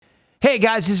Hey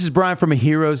guys, this is Brian from A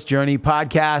Hero's Journey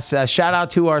podcast. Shout out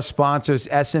to our sponsors,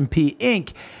 S&P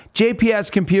Inc.,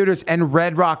 JPS Computers, and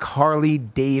Red Rock Harley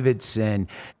Davidson.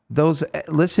 Those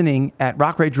listening at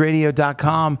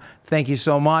rockrageradio.com, thank you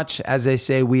so much. As they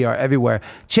say, we are everywhere.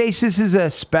 Chase, this is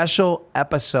a special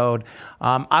episode.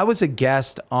 I was a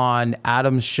guest on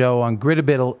Adam's show on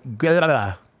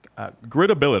Gritability.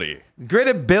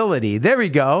 Gritability. There we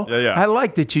go. Yeah. I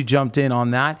like that you jumped in on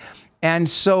that. And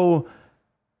so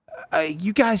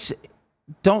you guys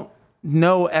don't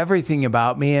know everything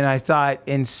about me. And I thought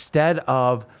instead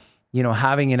of,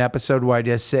 having an episode where I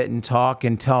just sit and talk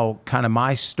and tell kind of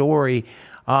my story,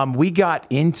 we got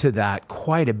into that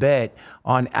quite a bit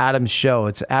on Adam's show.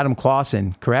 It's Adam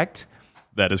Clausen, correct?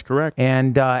 That is correct.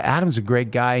 And Adam's a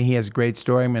great guy. He has a great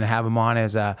story. I'm going to have him on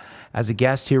as a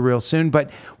guest here real soon. But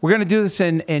we're going to do this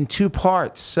in two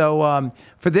parts. So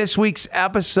for this week's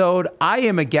episode, I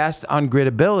am a guest on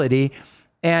Gritability,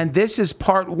 and this is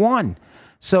part one.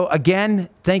 So again,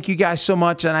 thank you guys so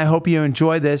much, and I hope you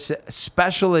enjoy this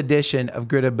special edition of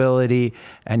Gritability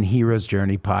and Hero's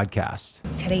Journey podcast.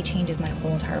 Today changes my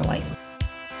whole entire life.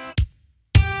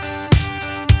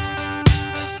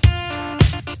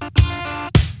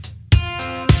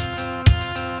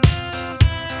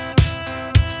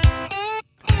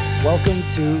 Welcome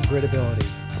to Gritability,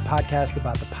 a podcast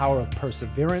about the power of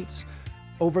perseverance,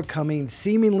 overcoming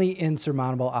seemingly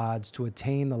insurmountable odds to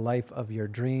attain the life of your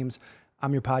dreams.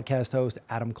 I'm your podcast host,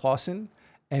 Adam Clausen,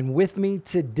 and with me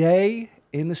today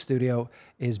in the studio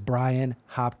is Brian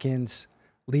Hopkins,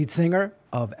 lead singer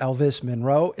of Elvis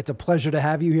Monroe. It's a pleasure to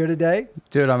have you here today.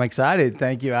 Dude, I'm excited.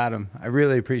 Thank you, Adam. I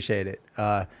really appreciate it.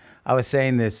 I was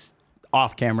saying this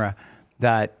off camera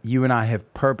that you and I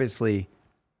have purposely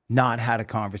not had a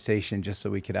conversation just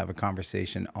so we could have a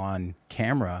conversation on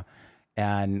camera.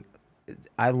 And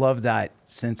I love that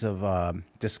sense of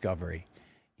discovery.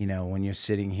 When you're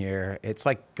sitting here, it's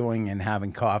like going and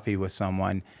having coffee with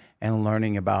someone and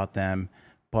learning about them.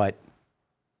 But,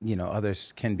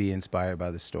 others can be inspired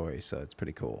by the story. So it's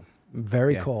pretty cool.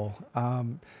 Very cool.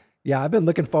 I've been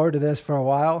looking forward to this for a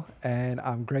while, and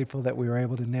I'm grateful that we were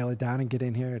able to nail it down and get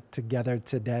in here together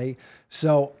today.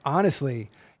 So honestly,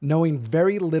 knowing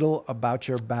very little about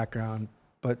your background,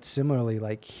 but similarly,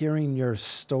 like hearing your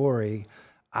story,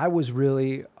 I was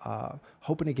really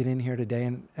hoping to get in here today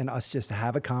and us just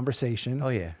have a conversation. Oh,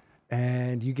 yeah.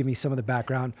 And you give me some of the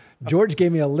background. George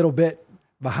gave me a little bit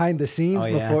behind the scenes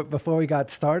before we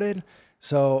got started.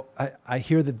 So I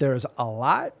hear that there's a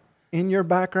lot in your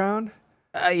background.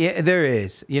 Yeah, there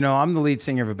is. I'm the lead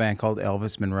singer of a band called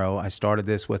Elvis Monroe. I started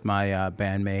this with my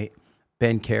bandmate,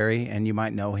 Ben Carey, and you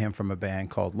might know him from a band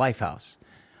called Lifehouse.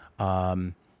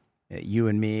 You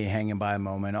and Me, Hanging by a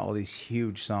Moment, all these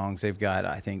huge songs. They've got,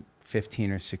 I think,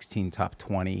 15 or 16 top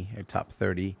 20 or top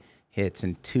 30 hits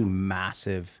and two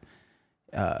massive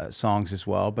songs as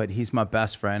well. But he's my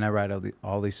best friend. I write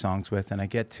all these songs with, and I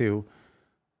get to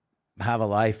have a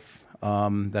life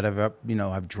that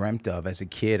I've dreamt of as a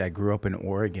kid. I grew up in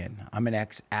Oregon. I'm an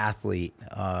ex-athlete,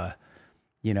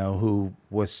 who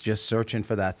was just searching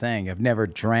for that thing. I've never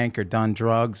drank or done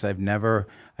drugs. I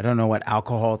don't know what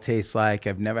alcohol tastes like.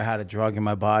 I've never had a drug in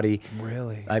my body.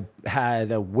 Really? I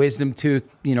had a wisdom tooth,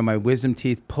 my wisdom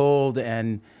teeth pulled,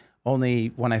 and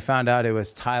only when I found out it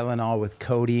was Tylenol with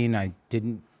codeine, I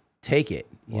didn't take it.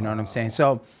 You know what I'm saying?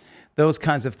 So those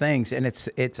kinds of things. And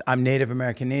I'm Native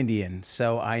American Indian.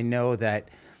 So I know that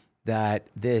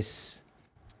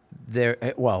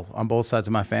on both sides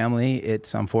of my family,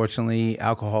 it's unfortunately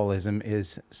alcoholism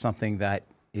is something that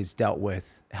is dealt with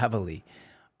heavily.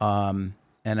 And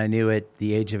I knew at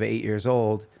the age of 8 years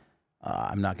old,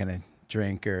 I'm not going to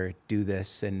drink or do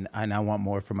this, and I want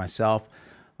more for myself.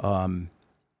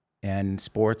 And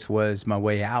sports was my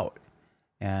way out.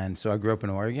 And so I grew up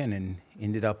in Oregon and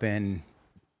ended up in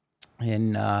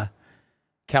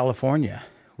California,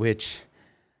 which,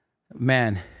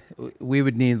 man, we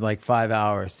would need like 5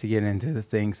 hours to get into the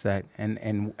things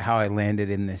and how I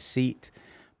landed in this seat.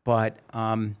 But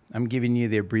I'm giving you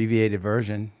the abbreviated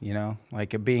version,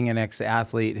 like being an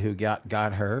ex-athlete who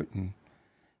got hurt, and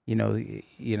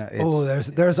it's,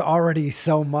 there's already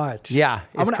so much. Yeah,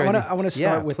 I want to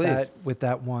start with please.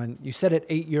 that one. You said at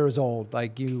 8 years old,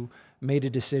 like you made a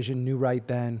decision, knew right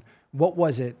then. What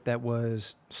was it that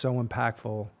was so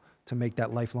impactful to make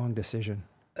that lifelong decision?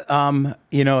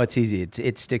 It's easy.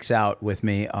 It sticks out with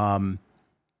me. And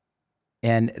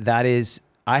that is,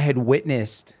 I had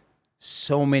witnessed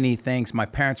so many things. My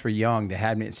parents were young. They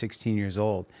had me at 16 years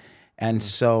old. And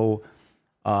so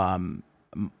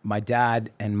my dad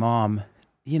and mom,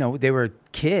 they were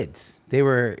kids. They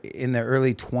were in their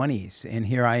early 20s. And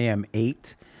here I am,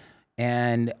 8.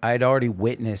 And I'd already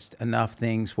witnessed enough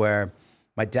things where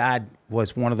my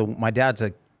dad's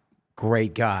a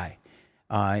great guy.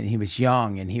 And he was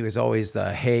young, and he was always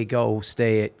hey, go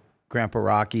stay at Grandpa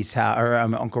Rocky's house, or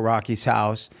Uncle Rocky's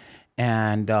house,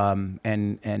 and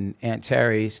Aunt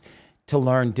Terry's, to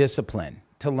learn discipline,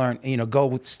 to learn,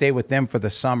 go stay with them for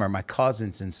the summer. My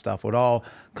cousins and stuff would all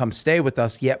come stay with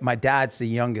us. Yet my dad's the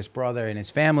youngest brother in his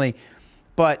family,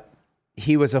 but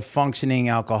he was a functioning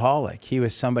alcoholic. He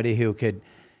was somebody who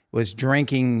was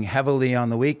drinking heavily on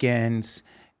the weekends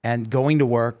and going to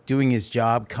work, doing his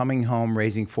job, coming home,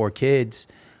 raising 4 kids.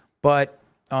 But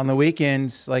on the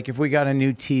weekends, like if we got a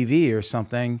new TV or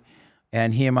something,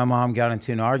 and he and my mom got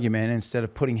into an argument, instead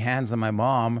of putting hands on my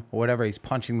mom or whatever, he's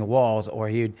punching the walls, or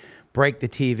he'd break the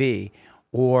TV,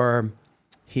 or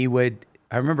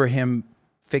I remember him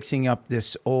fixing up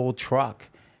this old truck,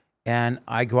 and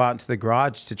I go out into the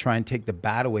garage to try and take the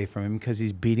bat away from him because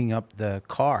he's beating up the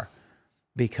car,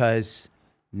 because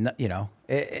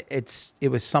it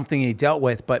was something he dealt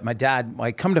with. But my dad,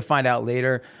 come to find out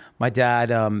later, my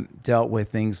dad dealt with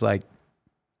things like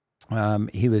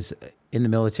he was in the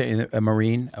military, a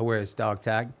Marine. I wear his dog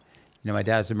tag. My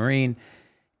dad's a Marine,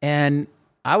 and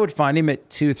I would find him at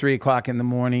 2-3 o'clock in the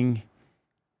morning,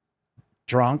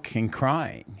 drunk and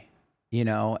crying.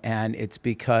 And it's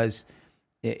because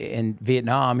in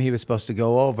Vietnam he was supposed to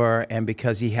go over, and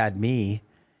because he had me,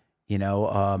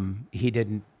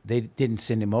 they didn't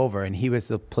send him over, and he was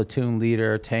the platoon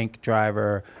leader, tank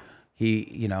driver.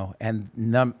 And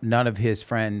none of his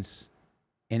friends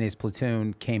in his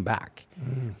platoon came back.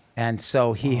 And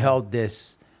so he held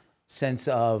this sense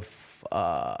of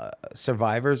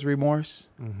survivor's remorse.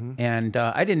 And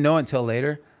I didn't know until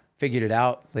later, figured it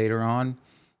out later on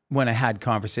when I had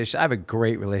conversations. I have a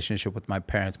great relationship with my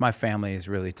parents. My family is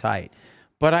really tight.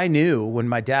 But I knew when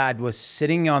my dad was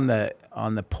sitting on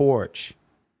the porch,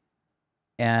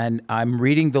 and I'm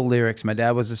reading the lyrics. My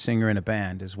dad was a singer in a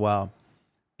band as well.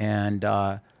 And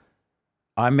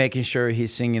I'm making sure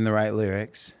he's singing the right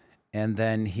lyrics. And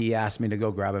then he asked me to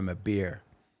go grab him a beer.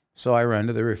 So I run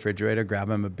to the refrigerator, grab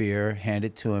him a beer, hand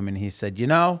it to him, and he said,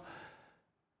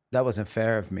 that wasn't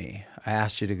fair of me. I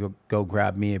asked you to go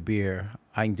grab me a beer.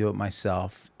 I can do it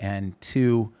myself. And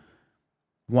 2,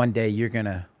 one day you're going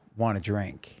to want to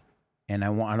drink. And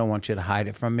I don't want you to hide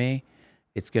it from me.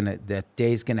 That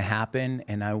day's going to happen,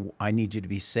 and I need you to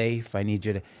be safe. I need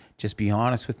you to just be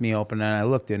honest with me, open. And I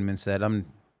looked at him and said, I'm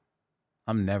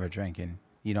never drinking.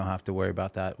 You don't have to worry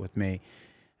about that with me.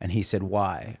 And he said,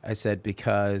 why? I said,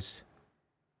 because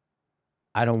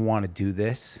I don't want to do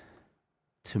this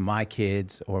to my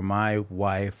kids or my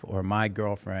wife or my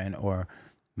girlfriend or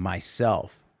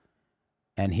myself.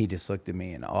 And he just looked at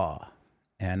me in awe.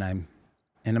 And I'm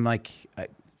like,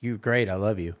 you're great. I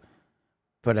love you.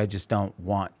 But I just don't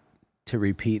want to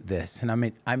repeat this. And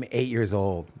I'm 8 years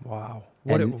old. Wow.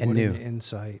 What an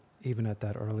insight, even at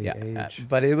that early age.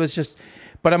 But it was just,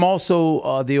 but I'm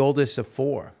also the oldest of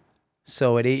 4.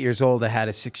 So at 8 years old, I had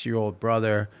a 6-year-old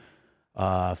brother,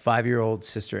 5-year-old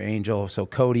sister Angel. So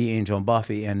Cody, Angel, and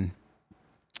Buffy, and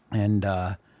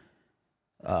my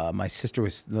sister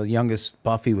was the youngest.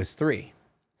 Buffy was 3.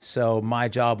 So my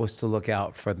job was to look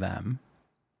out for them,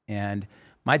 and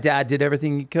my dad did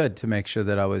everything he could to make sure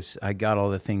that I got all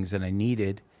the things that I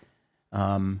needed.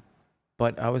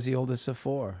 But I was the oldest of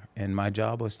 4, and my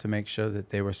job was to make sure that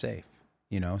they were safe.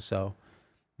 So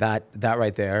that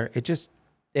right there, it just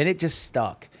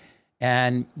stuck.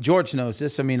 And George knows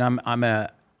this. I mean, I'm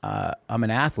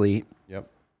an athlete. Yep.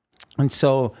 And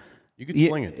so you could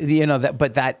sling it.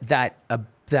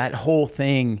 That whole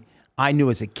thing, I knew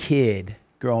as a kid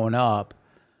growing up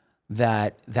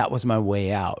that was my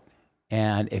way out.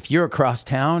 And if you're across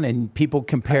town and people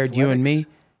compared you and me,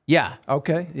 yeah,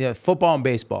 okay, yeah, football and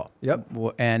baseball. Yep.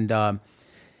 And I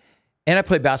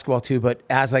played basketball too. But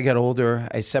as I got older,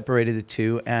 I separated the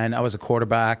two, and I was a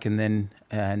quarterback, and then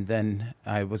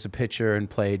I was a pitcher and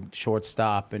played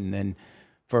shortstop, and then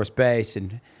first base,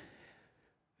 and it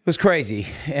was crazy.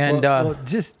 And well,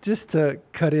 just to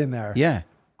cut in there, yeah,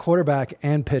 quarterback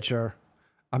and pitcher.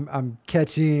 I'm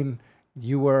catching.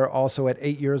 You were also at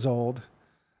 8 years old,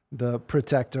 the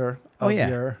protector of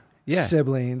your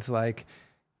siblings. Like,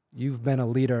 you've been a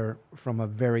leader from a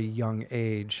very young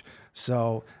age.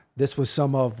 So this was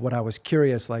some of what I was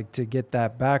curious, like, to get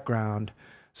that background.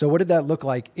 So what did that look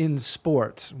like in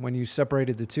sports when you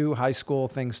separated the two? High school,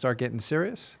 things start getting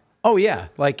serious? Oh yeah,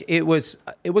 like it was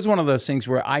one of those things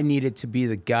where I needed to be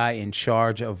the guy in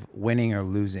charge of winning or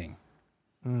losing.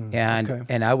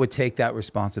 And I would take that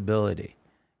responsibility.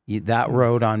 That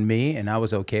rode on me, and I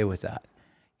was okay with that.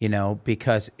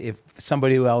 Because if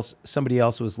somebody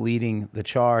else was leading the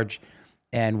charge,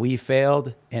 and we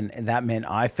failed, and that meant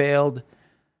I failed,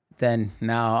 then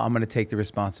now I'm going to take the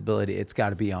responsibility. It's got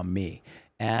to be on me.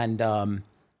 And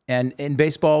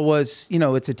baseball was,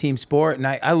 it's a team sport, and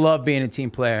I love being a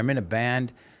team player. I'm in a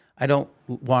band. I don't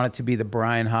want it to be the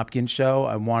Brian Hopkins show.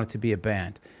 I want it to be a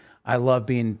band. I love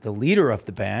being the leader of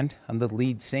the band. I'm the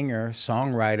lead singer,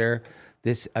 songwriter.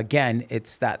 This, again,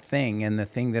 it's that thing, and the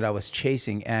thing that I was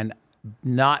chasing, and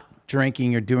not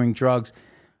drinking or doing drugs.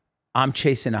 I'm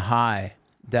chasing a high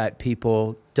that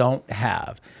people don't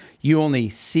have. You only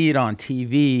see it on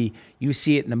TV. You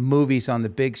see it in the movies on the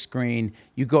big screen.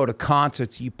 You go to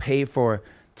concerts. You pay for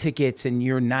tickets, and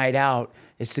your night out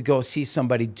is to go see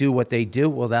somebody do what they do.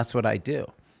 Well, that's what I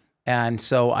do. And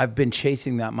so I've been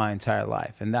chasing that my entire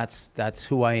life, and that's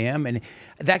who I am. And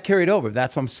that carried over.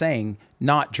 That's what I'm saying.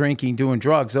 Not drinking, doing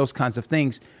drugs, those kinds of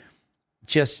things.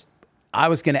 Just, I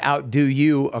was going to outdo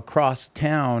you across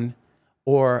town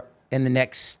or in the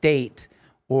next state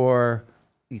or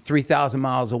 3,000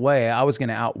 miles away. I was going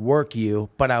to outwork you,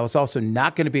 but I was also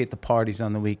not going to be at the parties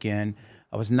on the weekend.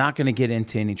 I was not going to get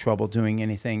into any trouble doing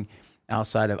anything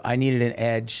outside of, I needed an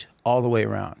edge all the way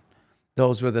around.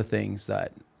 Those were the things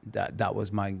that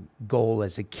was my goal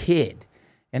as a kid.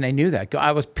 And I knew that.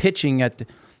 I was pitching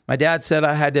my dad said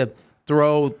I had to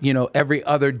throw, every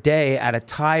other day at a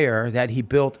tire that he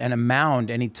built and a mound,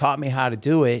 and he taught me how to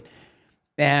do it.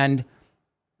 And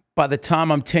by the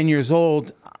time I'm 10 years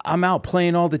old, I'm out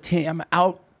playing all the team. I'm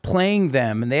out playing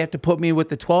them, and they have to put me with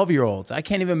the 12-year-olds. I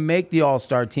can't even make the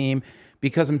all-star team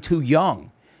because I'm too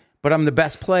young, but I'm the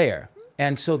best player.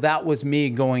 And so that was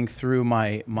me going through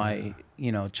my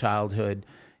childhood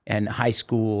and high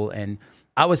school. And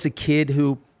I was a kid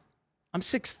who, I'm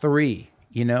 6'3",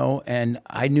 and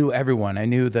I knew everyone. I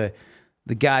knew the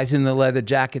guys in the leather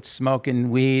jackets smoking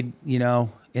weed,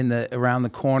 around the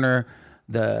corner,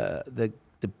 the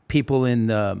people in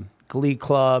the glee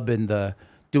club and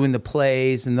doing the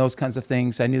plays and those kinds of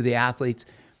things. I knew the athletes,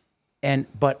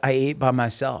 but I ate by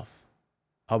myself.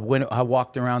 I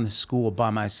walked around the school by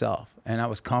myself, and I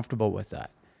was comfortable with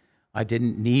that. I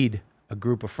didn't need a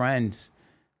group of friends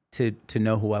to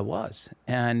know who I was,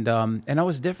 and I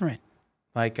was different.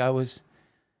 Like I was,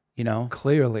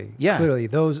 clearly, yeah, clearly.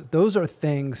 Those are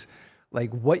things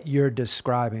like what you're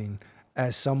describing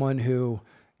as someone who.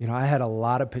 I had a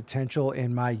lot of potential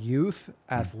in my youth.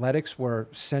 Athletics were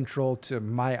central to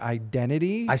my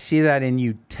identity. I see that in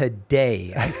you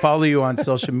today. I follow you on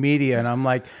social media, and I'm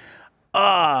like,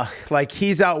 like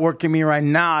he's outworking me right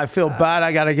now. I feel bad.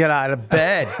 I got to get out of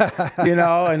bed, and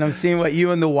I'm seeing what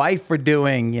you and the wife are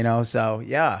doing, so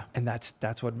yeah. And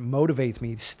that's what motivates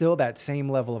me. Still that same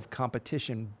level of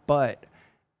competition, but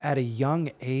at a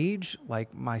young age,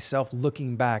 like myself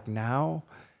looking back now,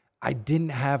 I didn't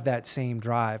have that same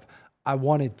drive. I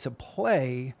wanted to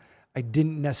play. I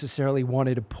didn't necessarily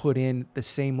wanted to put in the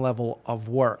same level of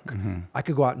work. Mm-hmm. I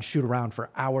could go out and shoot around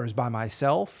for hours by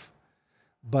myself,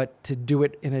 but to do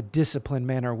it in a disciplined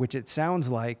manner, which it sounds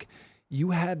like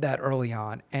you had that early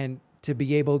on, and to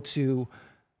be able to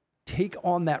take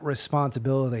on that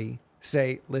responsibility,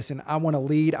 say, listen, I want to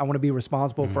lead. I want to be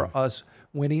responsible for us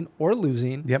winning or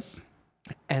losing. Yep.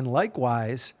 And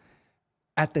likewise,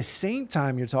 at the same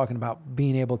time, you're talking about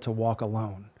being able to walk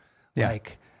alone. Yeah.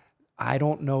 Like, I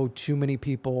don't know too many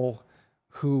people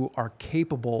who are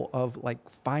capable of like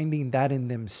finding that in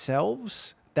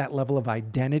themselves, that level of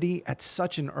identity at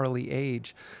such an early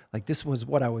age. Like this was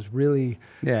what I was really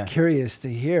curious to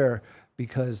hear,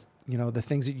 because, the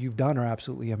things that you've done are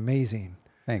absolutely amazing.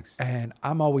 Thanks. And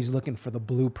I'm always looking for the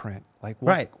blueprint. Like,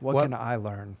 what can I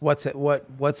learn? What's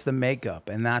the makeup?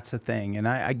 And that's the thing. And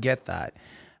I get that.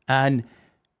 And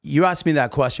you asked me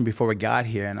that question before we got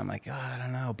here, and I'm like, I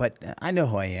don't know, but I know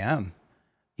who I am,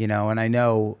 and I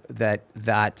know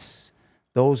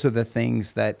those are the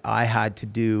things that I had to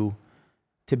do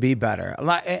to be better.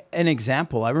 An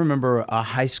example, I remember a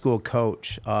high school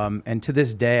coach, and to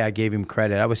this day, I gave him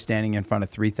credit. I was standing in front of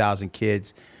 3,000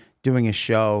 kids doing a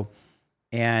show,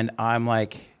 and I'm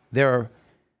like,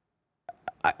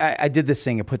 I did this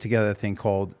thing, I put together a thing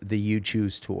called the You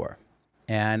Choose Tour.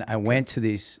 And I went to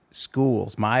these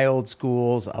schools, my old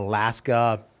schools,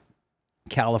 Alaska,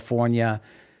 California,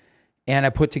 and I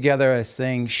put together this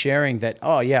thing sharing that,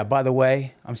 oh yeah, by the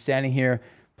way, I'm standing here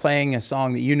playing a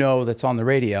song that that's on the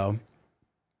radio,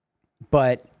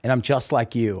 and I'm just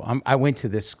like you. I went to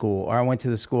this school, or I went to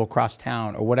the school across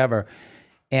town, or whatever,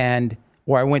 I'm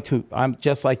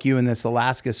just like you in this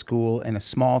Alaska school in a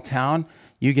small town.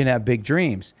 You can have big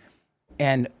dreams.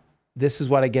 And this is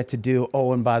what I get to do.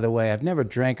 Oh, and by the way, I've never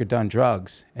drank or done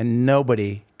drugs, and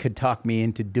nobody could talk me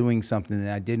into doing something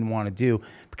that I didn't want to do,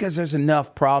 because there's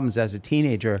enough problems as a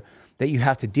teenager that you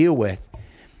have to deal with,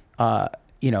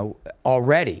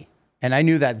 already. And I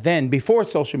knew that then, before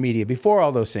social media, before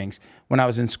all those things, when I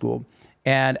was in school.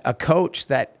 And a coach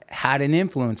that had an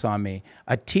influence on me,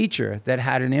 a teacher that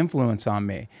had an influence on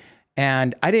me.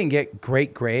 And I didn't get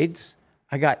great grades.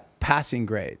 I got passing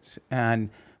grades.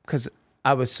 And because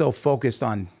I was so focused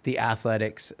on the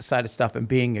athletics side of stuff and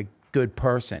being a good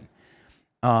person.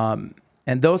 And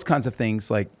those kinds of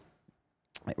things like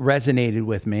resonated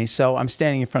with me. So I'm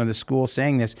standing in front of the school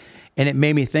saying this, and it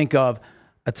made me think of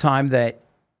a time that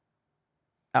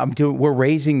we're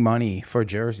raising money for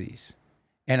jerseys,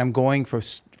 and I'm going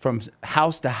from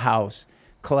house to house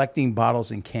collecting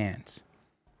bottles and cans.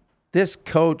 This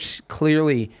coach,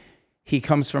 clearly, he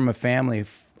comes from a family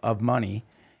of money,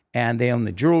 and they own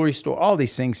the jewelry store, all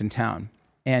these things in town.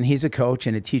 And he's a coach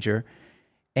and a teacher,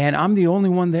 and I'm the only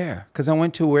one there because I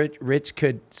went to a rich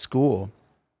kid school,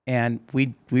 and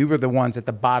we were the ones at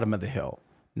the bottom of the hill,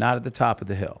 not at the top of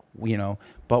the hill,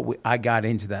 But I got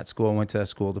into that school. I went to that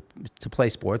school to play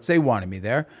sports. They wanted me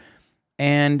there.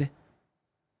 And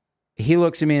he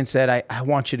looks at me and said, I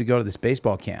want you to go to this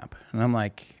baseball camp. And I'm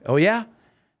like, oh, yeah?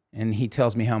 And he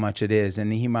tells me how much it is.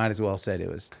 And he might as well said it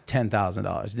was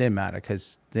 $10,000. It didn't matter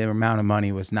because the amount of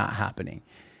money was not happening.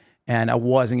 And I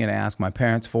wasn't going to ask my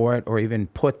parents for it or even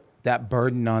put that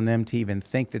burden on them to even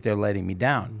think that they're letting me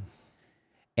down.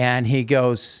 And he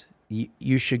goes,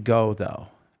 you should go, though.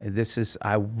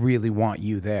 I really want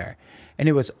you there. And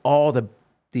it was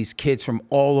these kids from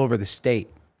all over the state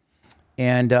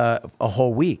and a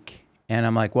whole week. And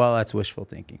I'm like, well, that's wishful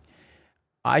thinking.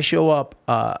 I show up.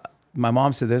 My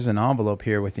mom said, there's an envelope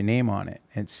here with your name on it.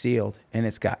 And it's sealed. And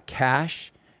it's got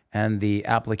cash and the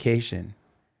application.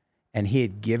 And he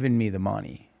had given me the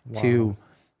money to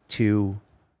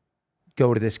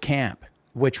go to this camp,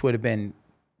 which would have been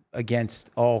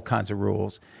against all kinds of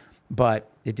rules. But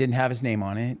it didn't have his name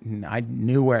on it, and I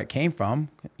knew where it came from,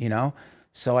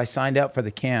 So I signed up for the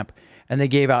camp, and they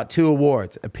gave out 2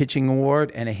 awards, a pitching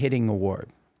award and a hitting award.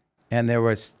 And there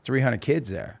was 300 kids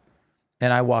there,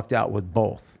 and I walked out with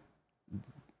both.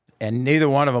 And neither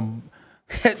one of them,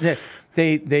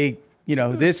 they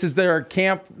this is their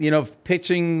camp,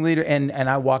 pitching leader, and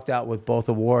I walked out with both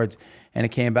awards, and it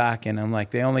came back, and I'm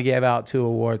like, they only gave out 2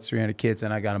 awards, 300 kids,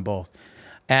 and I got them both.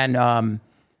 And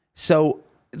so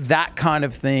that kind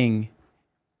of thing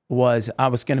I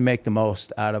was going to make the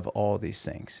most out of all these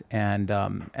things. And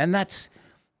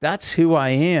that's who I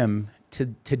am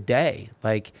today.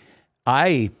 Like,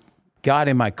 I got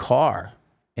in my car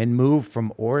and moved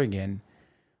from Oregon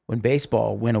when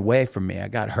baseball went away from me. I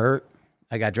got hurt.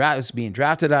 I was being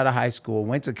drafted out of high school,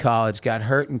 went to college, got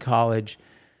hurt in college,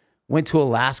 went to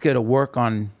Alaska to work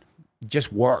and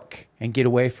get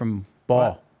away from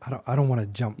ball. I don't want to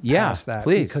jump past that,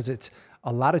 please. Because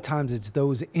a lot of times it's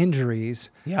those injuries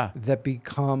that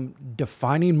become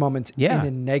defining moments in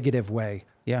a negative way.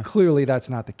 Yeah. Clearly that's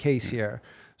not the case here.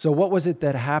 So what was it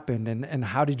that happened, and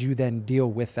how did you then deal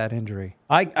with that injury?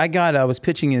 I was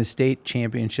pitching in the state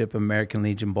championship American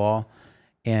Legion ball,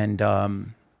 and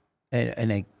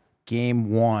in a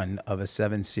game 1 of a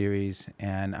 7 series,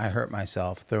 and I hurt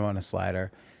myself throwing a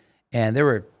slider, and there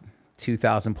were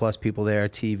 2,000 plus people there,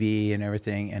 TV and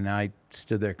everything, and I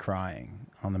stood there crying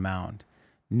on the mound.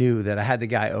 Knew that I had the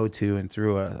guy 0-2 and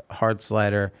threw a hard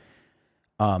slider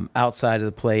outside of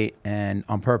the plate and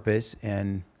on purpose,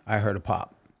 and I heard a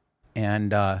pop,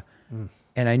 and I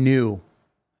knew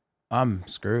I'm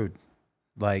screwed.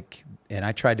 And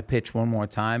I tried to pitch one more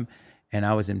time, and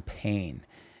I was in pain,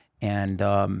 and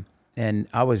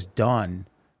I was done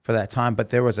for that time. But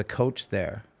there was a coach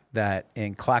there that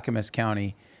in Clackamas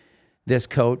County. This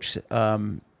coach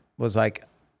was like,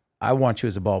 I want you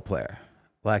as a ball player.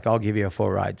 Like, I'll give you a full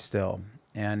ride still.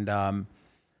 And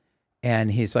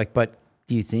he's like, but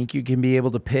do you think you can be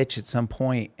able to pitch at some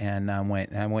point? And I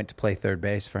went to play third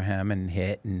base for him and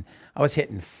hit. And I was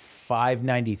hitting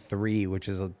 .593, which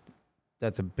is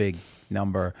that's a big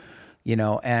number,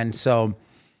 And so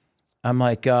I'm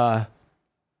like, I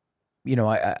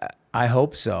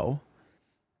hope so.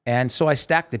 And so I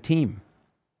stacked the team.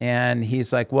 And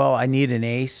he's like, well, I need an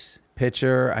ace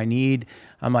pitcher.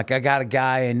 I'm like, I got a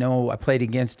guy. I know I played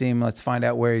against him. Let's find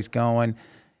out where he's going.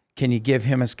 Can you give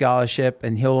him a scholarship?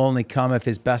 And he'll only come if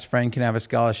his best friend can have a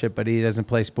scholarship, but he doesn't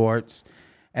play sports.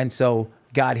 And so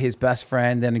got his best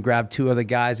friend, then grabbed 2 other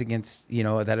guys against,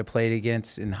 that I played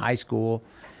against in high school,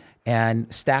 and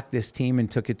stacked this team and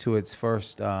took it to its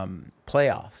first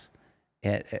playoffs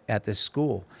at this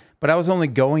school. But I was only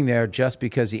going there just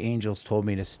because the Angels told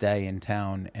me to stay in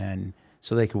town, and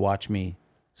so they could watch me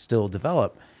still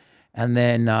develop. And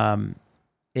then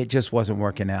it just wasn't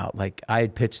working out. Like I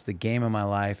had pitched the game of my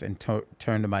life and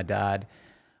turned to my dad.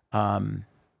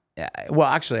 Well,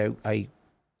 actually, I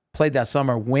played that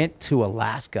summer, went to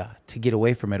Alaska to get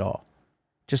away from it all,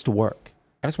 just to work.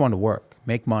 I just wanted to work,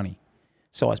 make money.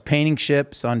 So I was painting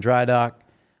ships on dry dock.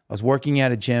 I was working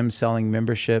at a gym selling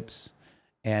memberships,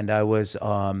 and I was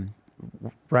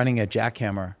running a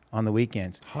jackhammer on the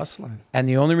weekends. Hustling. And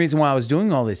the only reason why I was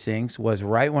doing all these things was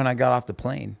right when I got off the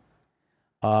plane.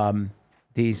 I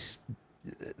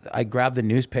grabbed the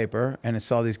newspaper and I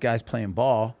saw these guys playing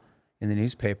ball in the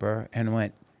newspaper,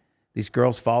 and these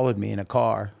girls followed me in a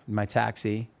car, in my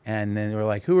taxi, and then they were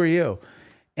like, "Who are you?"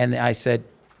 And I said,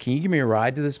 "Can you give me a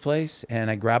ride to this place?" And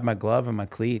I grabbed my glove and my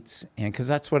cleats, and because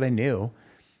that's what I knew.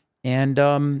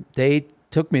 And they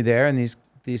took me there, and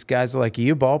these guys are like, "Are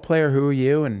you a ball player? Who are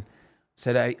you?" And I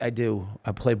said, I do.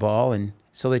 I play ball. And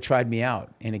so they tried me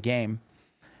out in a game,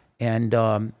 and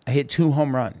I hit 2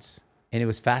 home runs, and it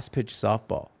was fast pitch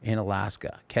softball in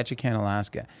Alaska, Ketchikan,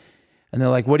 Alaska. And they're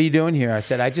like, "What are you doing here?" I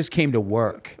said, "I just came to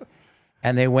work."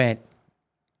 And they went,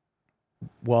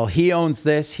 "Well, he owns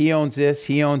this, he owns this,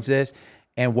 he owns this.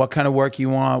 And what kind of work you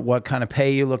want? What kind of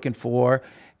pay you looking for?"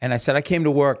 And I said, "I came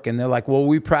to work." And they're like, "Well,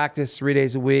 we practice 3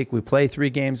 days a week. We play 3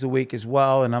 games a week as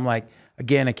well." And I'm like,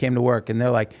 "Again, I came to work." And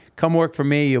they're like, "Come work for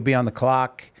me. You'll be on the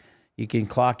clock. You can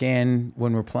clock in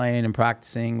when we're playing and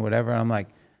practicing, whatever." And I'm like,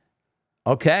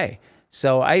 "Okay."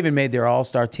 So I even made their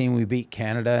all-star team. We beat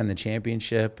Canada in the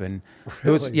championship. And it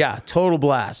was, total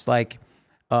blast. Like,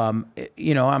 I'm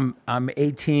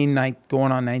 18,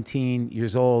 going on 19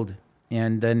 years old,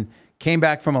 and then came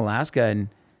back from Alaska and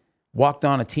walked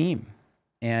on a team,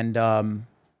 and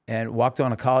walked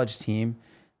on a college team,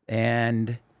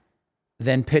 and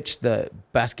then pitched the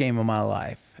best game of my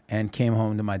life, and came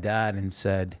home to my dad and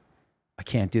said, "I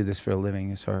can't do this for a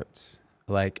living. This hurts.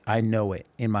 Like, I know it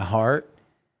in my heart.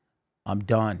 I'm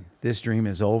done. This dream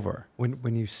is over."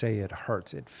 When you say it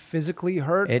hurts, it physically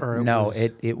hurt?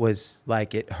 It was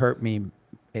like it hurt me.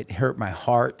 It hurt my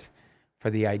heart for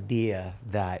the idea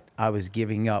that I was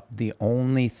giving up the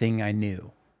only thing I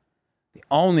knew. The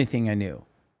only thing I knew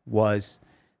was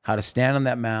how to stand on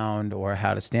that mound or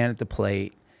how to stand at the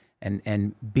plate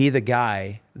and be the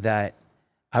guy that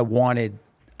I wanted.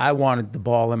 I wanted the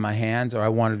ball in my hands, or I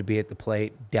wanted to be at the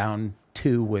plate down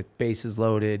 2 with bases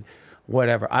loaded,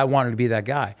 whatever. I wanted to be that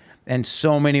guy. And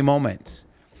so many moments,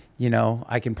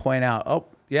 I can point out, "Oh,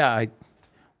 yeah,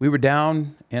 we were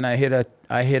down and I hit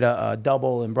a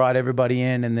double and brought everybody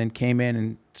in, and then came in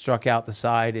and struck out the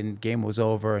side, and game was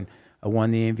over, and I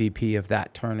won the MVP of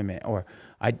that tournament." Or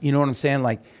you know what I'm saying?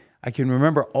 Like, I can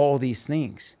remember all these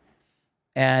things,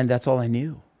 and that's all I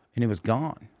knew, and it was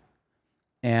gone.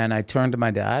 And I turned to my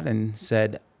dad and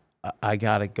said, "I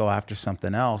got to go after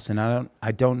something else. And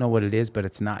I don't know what it is, but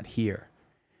it's not here."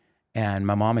 And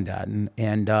my mom and dad,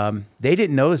 and they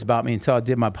didn't know this about me until I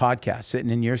did my podcast,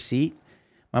 Sitting in Your Seat.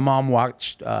 My mom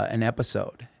watched an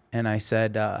episode, and I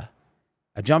said, I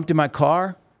jumped in my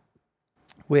car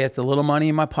with a little money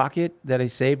in my pocket that I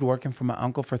saved working for my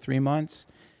uncle for 3 months.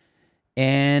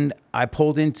 And I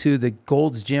pulled into the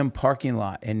Gold's Gym parking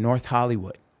lot in North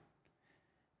Hollywood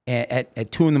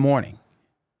at 2 a.m.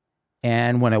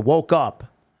 And when I woke up,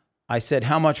 I said,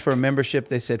 "How much for a membership?"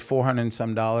 They said $400 and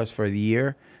some for the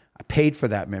year. I paid for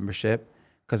that membership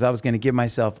because I was going to give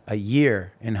myself a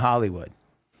year in Hollywood.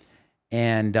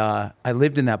 And I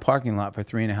lived in that parking lot for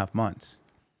 3.5 months.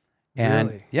 And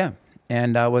really? Yeah.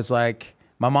 And I was like,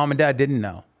 my mom and dad didn't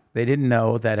know. They didn't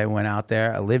know that I went out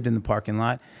there. I lived in the parking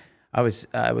lot. I was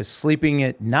sleeping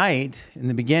at night in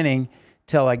the beginning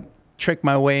till I tricked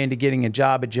my way into getting a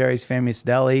job at Jerry's Famous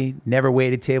Deli. Never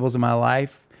waited tables in my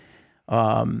life.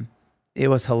 It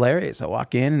was hilarious. I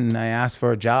walk in and I asked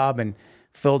for a job and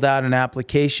filled out an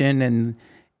application,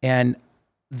 and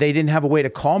they didn't have a way to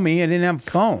call me. I didn't have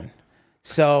a phone.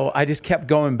 So I just kept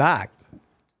going back.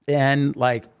 And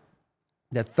like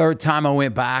the 3rd time I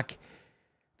went back,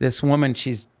 this woman,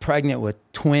 she's pregnant with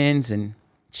twins, and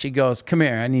she goes, "Come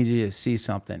here, I need you to see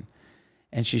something."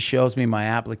 And she shows me my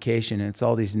application, and it's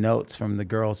all these notes from the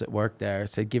girls that work there. It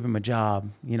said, "Give him a job,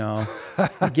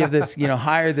 give this,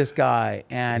 hire this guy."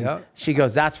 And She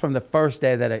goes, "That's from the first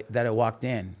day that I walked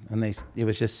in." And it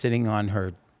was just sitting on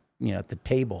her, at the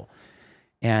table.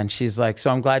 And she's like, "So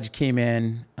I'm glad you came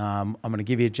in. I'm going to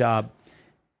give you a job."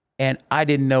 And I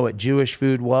didn't know what Jewish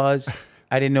food was.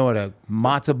 I didn't know what a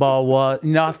matzo ball was.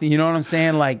 Nothing, you know what I'm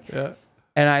saying? Like,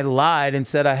 and I lied and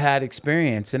said I had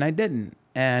experience, and I didn't.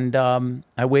 And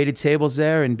I waited tables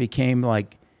there and became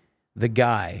like the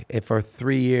guy for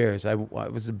 3 years. I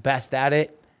was the best at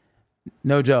it.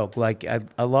 No joke. Like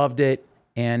I loved it.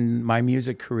 And my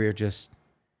music career just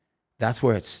that's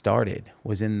where it started,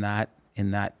 was in that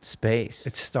space.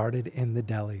 It started in the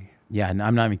deli. Yeah, and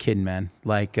I'm not even kidding, man.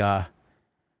 Like,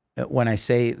 when I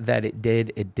say that it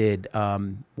did.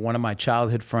 One of my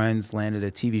childhood friends landed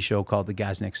a TV show called The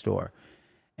Guys Next Door.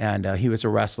 And he was a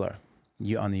wrestler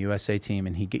on the USA team,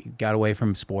 and he got away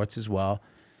from sports as well.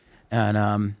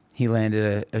 And he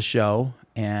landed a show,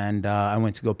 and I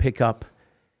went to go pick up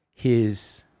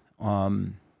his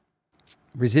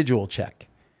residual check.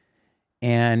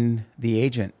 And the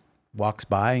agent walks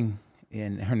by,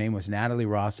 and her name was Natalie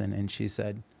Rawson, and she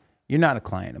said, "You're not a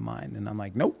client of mine." And I'm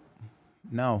like, "Nope,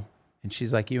 no." And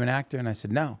she's like, "You an actor?" And I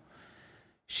said, "No."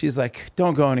 She's like,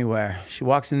 "Don't go anywhere." She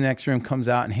walks in the next room, comes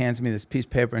out, and hands me this piece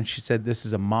of paper, and she said, "This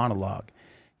is a monologue.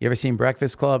 You ever seen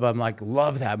Breakfast Club?" I'm like,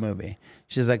 "Love that movie."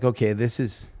 She's like, "Okay, this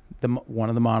is one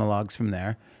of the monologues from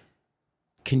there.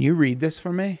 Can you read this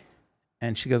for me?"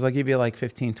 And she goes, "I'll give you like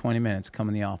 15, 20 minutes. Come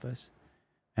in the office."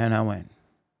 And I went,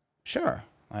 "Sure.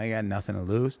 I got nothing to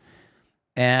lose."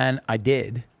 And I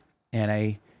did. And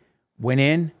I went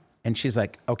in, and she's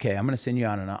like, "Okay, I'm going to send you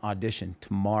on an audition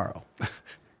tomorrow."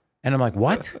 And I'm like,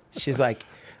 "What?" She's like,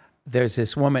 "There's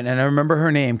this woman," and I remember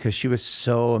her name because she was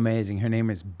so amazing. Her name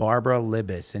is Barbara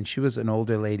Libis, and she was an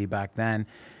older lady back then.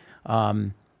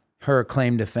 Her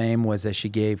claim to fame was that she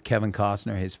gave Kevin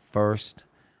Costner his first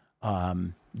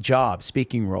job,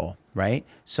 speaking role, right?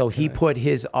 So he put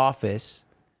his office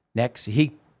next.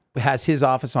 He has his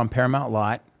office on Paramount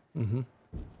Lot. Mm-hmm.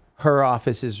 Her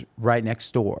office is right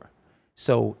next door.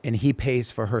 So, and he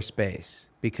pays for her space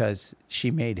because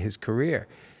she made his career.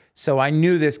 So I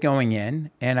knew this going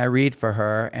in, and I read for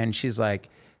her, and she's like,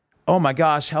 "Oh my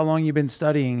gosh, how long you been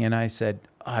studying?" And I said,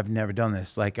 "I've never done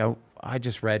this. Like, I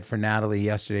just read for Natalie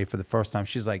yesterday for the first time."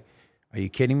 She's like, "Are you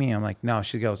kidding me?" I'm like, "No."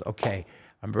 She goes, "Okay,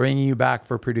 I'm bringing you back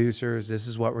for producers. This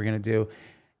is what we're going to do."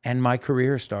 And my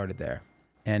career started there,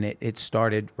 and it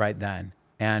started right then.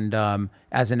 And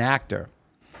as an actor,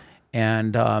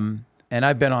 and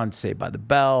I've been on Saved by the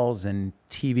Bells and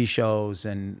TV shows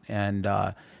and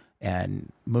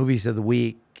movies of the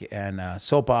week and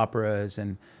soap operas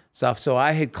and stuff. So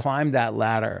I had climbed that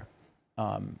ladder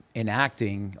in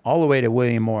acting all the way to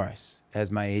William Morris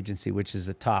as my agency, which is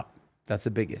the top. That's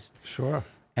the biggest. Sure.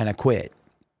 And I quit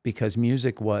because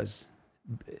music was,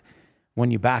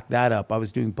 when you back that up, I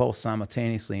was doing both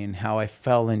simultaneously, and how I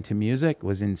fell into music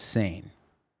was insane.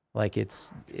 Like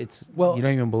it's well, you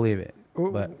don't even believe it.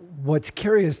 But what's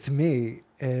curious to me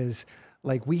is,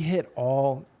 like, we hit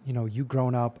all, you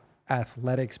grown up,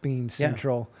 athletics being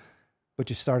central, but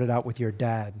you started out with your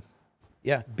dad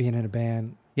being in a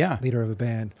band, leader of a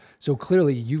band. So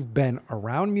clearly you've been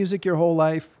around music your whole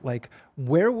life. Like,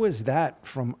 where was that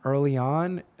from early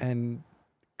on? And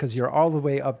because you're all the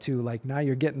way up to, like, now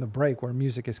you're getting the break where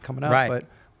music is coming up, but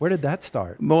where did that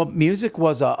start? Well, music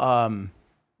was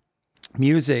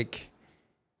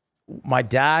my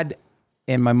dad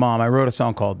and my mom, I wrote a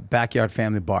song called Backyard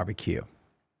Family Barbecue.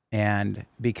 And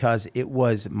because it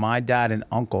was my dad and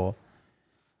uncle,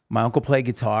 my uncle played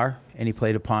guitar, and he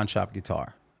played a pawn shop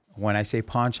guitar. When I say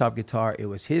pawn shop guitar, it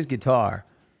was his guitar,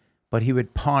 but he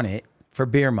would pawn it for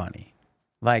beer money,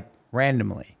 like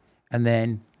randomly, and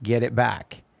then get it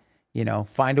back.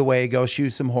 Find a way, go shoe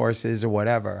some horses or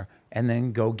whatever, and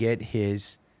then go get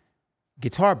his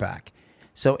guitar back.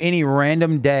 So any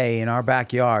random day in our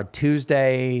backyard,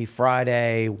 Tuesday,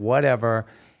 Friday, whatever,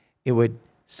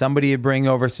 somebody would bring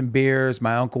over some beers.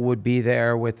 My uncle would be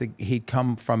there he'd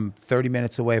come from 30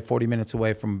 minutes away, 40 minutes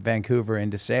away from Vancouver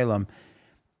into Salem.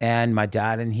 And my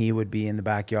dad and he would be in the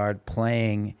backyard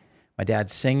playing. My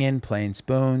dad's singing, playing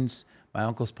spoons. My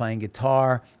uncle's playing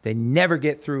guitar. They never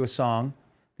get through a song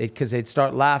because they'd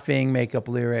start laughing, make up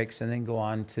lyrics, and then go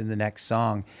on to the next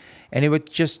song. And it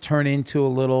would just turn into a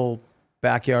little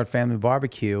backyard family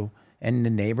barbecue, and the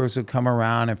neighbors would come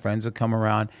around and friends would come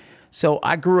around. So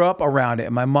I grew up around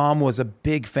it. My mom was a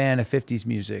big fan of 50s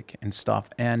music and stuff.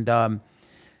 And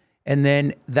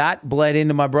then that bled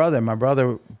into my brother. My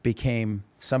brother became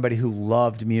somebody who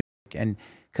loved music, and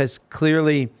because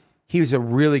clearly he was a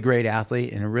really great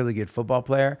athlete and a really good football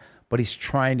player, but he's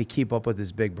trying to keep up with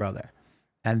his big brother.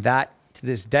 And that, to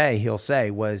this day, he'll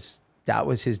say that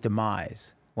was his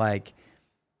demise. Like,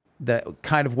 the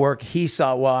kind of work he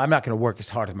saw, well, I'm not going to work as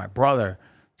hard as my brother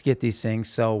to get these things,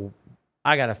 so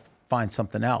I got to find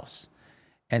something else.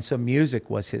 And so music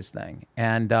was his thing.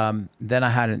 And then I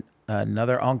had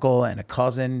another uncle and a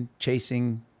cousin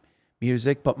chasing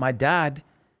music. But my dad,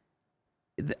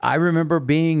 I remember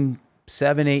being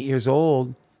 7, 8 years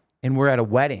old, and we're at a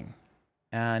wedding,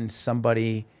 and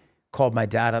somebody called my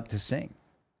dad up to sing.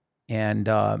 And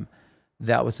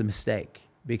that was a mistake,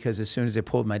 because as soon as they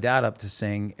pulled my dad up to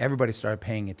sing, everybody started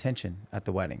paying attention at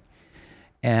the wedding.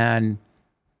 And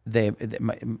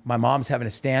my mom's having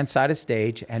to stand side of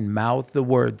stage and mouth the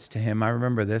words to him. I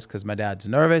remember this because my dad's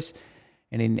nervous,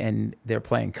 and they're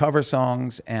playing cover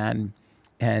songs, and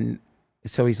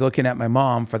so he's looking at my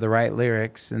mom for the right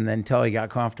lyrics, and then until he got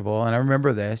comfortable. And I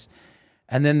remember this,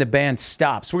 and then the band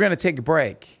stops. We're gonna take a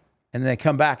break, and then they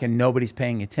come back, and nobody's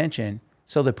paying attention.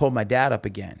 So they pulled my dad up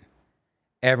again.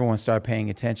 Everyone started paying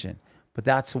attention, but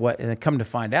that's what. And then come to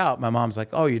find out, my mom's like,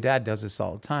 "Oh, your dad does this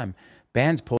all the time.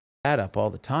 Bands pull dad up all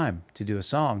the time to do a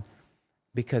song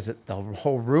because the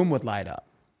whole room would light up."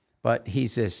 But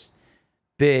he's this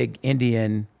big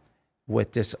Indian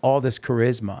with all this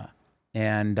charisma,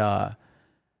 and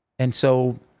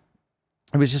so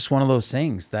it was just one of those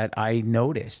things that I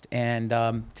noticed. And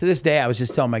to this day, I was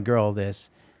just telling my girl this.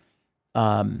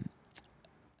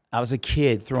 I was a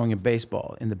kid throwing a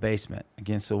baseball in the basement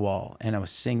against the wall, and I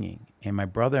was singing, and my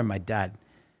brother and my dad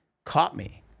caught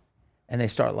me. And they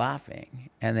start laughing,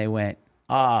 and they went,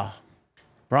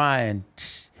 Brian,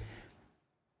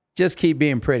 just keep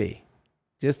being pretty.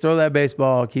 Just throw that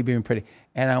baseball, keep being pretty.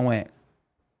 And I went,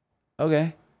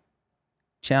 okay,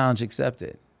 challenge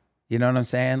accepted. You know what I'm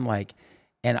saying? Like,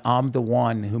 and I'm the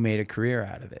one who made a career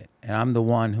out of it. And I'm the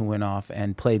one who went off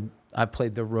and I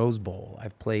played the Rose Bowl.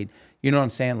 I've played, you know what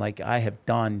I'm saying? Like, I have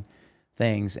done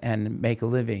things and make a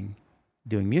living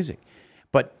doing music.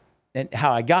 And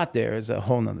how I got there is a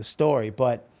whole nother story,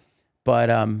 but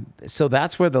so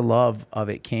that's where the love of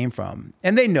it came from.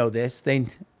 And they know this.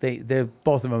 They're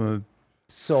both of them are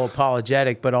so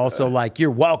apologetic, but also like, you're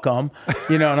welcome.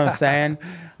 You know what I'm saying?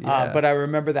 Yeah. But I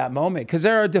remember that moment because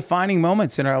there are defining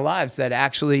moments in our lives that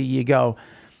actually you go,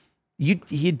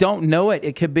 you don't know it.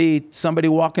 It could be somebody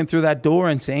walking through that door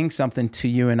and saying something to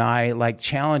you and I, like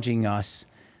challenging us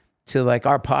to like,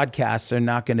 our podcasts are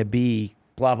not going to be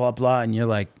blah, blah, blah. And you're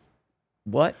like,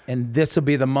 what? And this will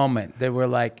be the moment that we're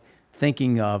like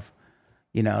thinking of,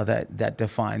 you know, that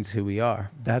defines who we are.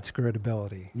 That's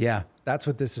Gritability. Yeah. That's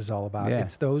what this is all about. Yeah.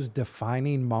 It's those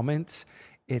defining moments.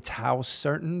 It's how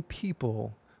certain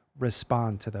people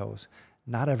respond to those.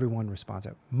 Not everyone responds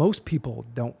that. Most people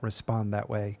don't respond that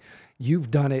way.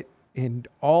 You've done it in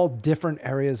all different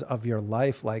areas of your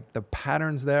life. Like, the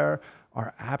patterns there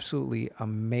are absolutely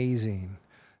amazing.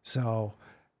 So,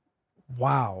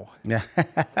 wow. Yeah.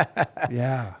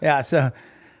 Yeah. Yeah. So,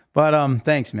 but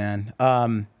thanks, man.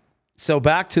 So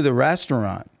back to the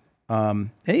restaurant. You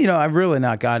know, I've really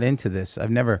not got into this.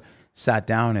 I've never sat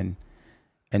down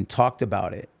and talked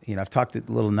about it. You know, I've talked at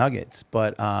little nuggets,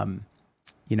 but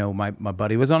you know, my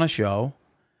buddy was on a show,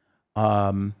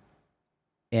 and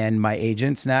my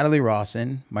agent's Natalie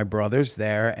Rawson, my brother's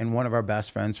there, and one of our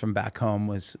best friends from back home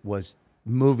was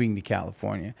moving to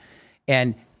California.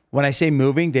 And when I say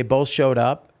moving, they both showed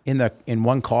up in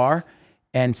one car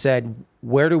and said,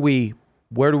 where do we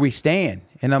staying?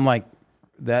 And I'm like,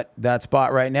 that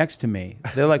spot right next to me.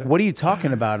 They're like, what are you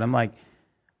talking about? I'm like,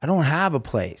 I don't have a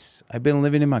place. I've been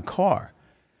living in my car.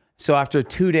 So after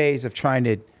 2 days of trying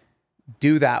to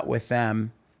do that with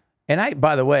them, and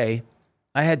by the way,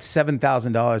 I had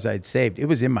 $7,000 I'd saved. It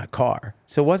was in my car.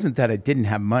 So it wasn't that I didn't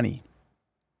have money.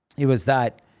 It was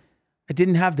that I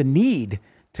didn't have the need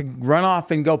to run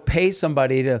off and go pay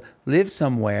somebody to live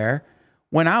somewhere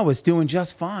when I was doing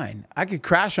just fine. I could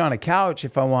crash on a couch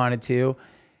if I wanted to,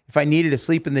 if I needed to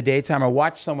sleep in the daytime, or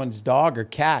watch someone's dog or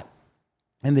cat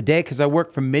in the day, because I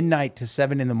worked from midnight to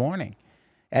 7 a.m.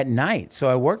 at night. So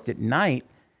I worked at night,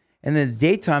 and in the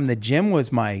daytime, the gym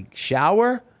was my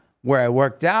shower where I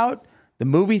worked out. The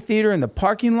movie theater in the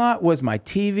parking lot was my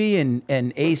TV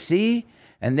and AC,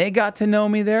 and they got to know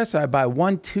me there. So I buy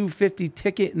 $2.50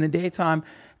 ticket in the daytime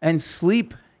and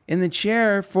sleep in the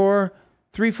chair for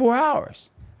 3-4 hours.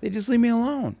 They just leave me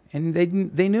alone, and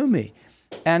they knew me.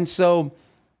 And so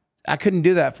I couldn't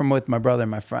do that with my brother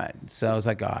and my friend. So I was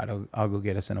like, I'll go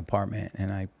get us an apartment.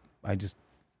 And I just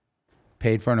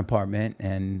paid for an apartment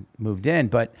and moved in.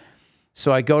 But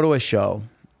so I go to a show,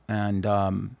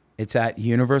 and it's at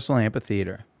Universal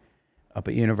Amphitheater up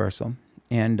at Universal.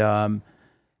 And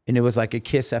it was like a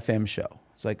Kiss FM show.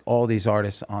 It's like all these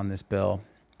artists on this bill,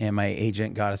 and my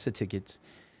agent got us the tickets.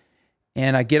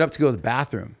 And I get up to go to the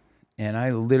bathroom, and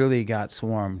I literally got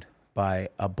swarmed by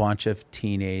a bunch of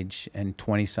teenage and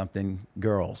 20-something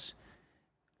girls.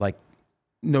 Like,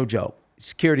 no joke.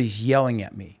 Security's yelling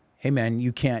at me. Hey, man,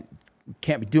 you can't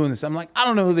be doing this. I'm like, I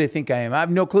don't know who they think I am. I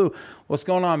have no clue what's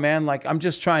going on, man. Like, I'm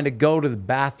just trying to go to the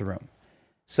bathroom.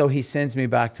 So he sends me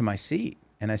back to my seat,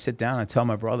 and I sit down and tell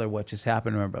my brother what just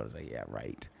happened. And my brother's like, yeah,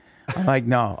 right. I'm like,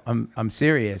 no, I'm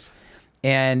serious.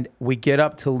 And we get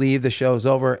up to leave, the show's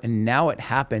over, and now it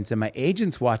happens. And my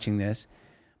agent's watching this.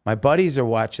 My buddies are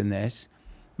watching this,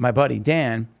 my buddy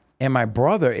Dan, And my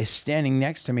brother is standing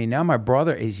next to me. Now my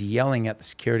brother is yelling at the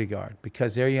security guard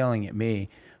because they're yelling at me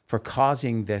for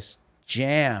causing this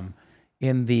jam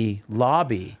in the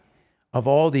lobby of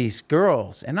all these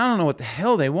girls. And I don't know what the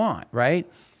hell they want, right?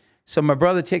 So my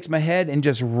brother takes my head and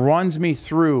just runs me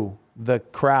through the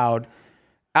crowd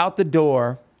out the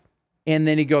door. And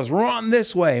then he goes, run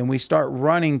this way. And we start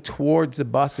running towards the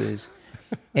buses.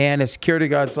 And a security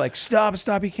guard's like, stop,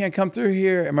 you can't come through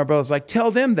here. And my brother's like,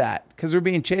 tell them that, because we're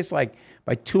being chased like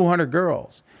by 200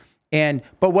 girls.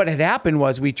 But what had happened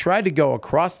was we tried to go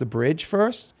across the bridge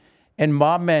first. And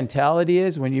mob mentality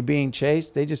is when you're being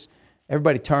chased,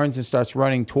 everybody turns and starts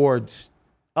running towards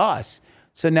us.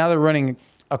 So now they're running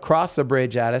across the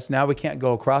bridge at us. Now we can't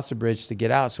go across the bridge to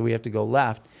get out, so we have to go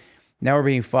left. Now we're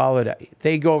being followed.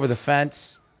 They go over the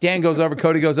fence. Dan goes over,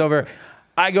 Cody goes over.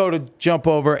 I go to jump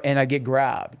over and I get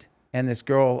grabbed. And this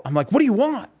girl, I'm like, what do you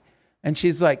want? And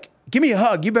she's like, give me a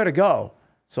hug. You better go.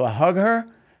 So I hug her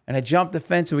and I jump the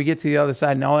fence and we get to the other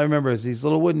side. And all I remember is these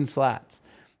little wooden slats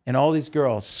and all these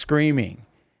girls screaming.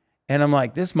 And I'm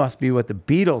like, this must be what the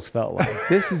Beatles felt like.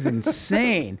 This is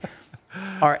insane.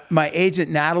 My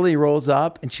agent, Natalie, rolls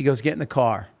up and she goes, get in the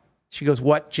car. She goes,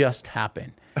 what just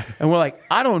happened? And we're like,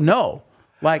 I don't know.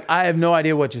 Like, I have no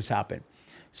idea what just happened.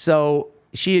 So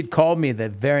she had called me the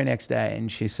very next day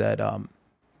and she said,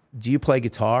 do you play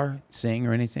guitar, sing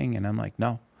or anything? And I'm like,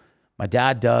 no. My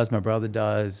dad does, my brother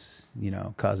does,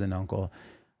 cousin, uncle.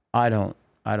 I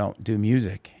don't do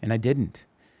music. And I didn't.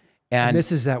 And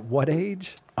this is at what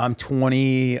age? I'm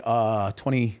 21.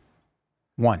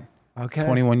 Okay.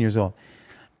 21 years old.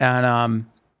 And I'm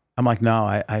like,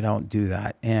 no, I don't do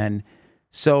that. And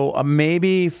so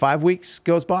maybe 5 weeks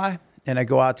goes by and I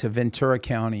go out to Ventura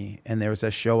County and there was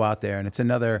a show out there and it's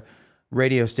another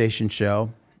radio station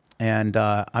show. And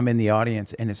I'm in the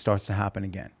audience and it starts to happen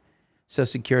again. So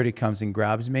security comes and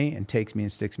grabs me and takes me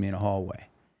and sticks me in a hallway.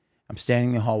 I'm standing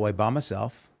in the hallway by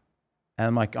myself. And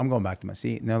I'm like, I'm going back to my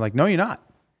seat. And they're like, no, you're not.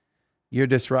 You're a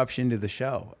disruption to the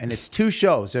show. And it's 2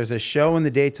 shows. There's a show in the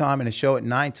daytime and a show at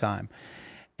nighttime.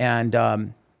 And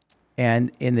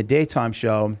in the daytime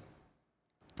show,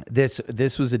 this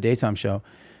was a daytime show.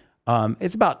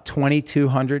 It's about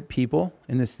 2,200 people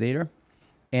in this theater.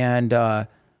 And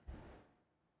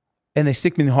they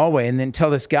stick me in the hallway and then until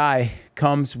this guy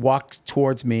walks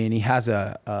towards me and he has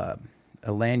a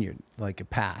lanyard, like a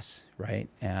pass, right?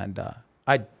 And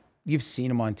you've seen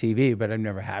him on TV, but I've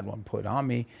never had one put on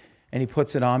me. And he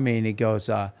puts it on me and he goes,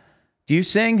 do you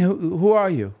sing? Who are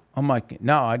you? I'm like,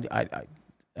 no, I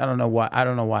don't know why. I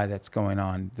don't know why that's going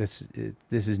on. This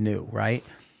is new, right?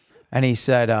 And he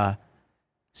said,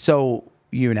 so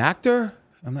you an actor?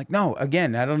 I'm like, no,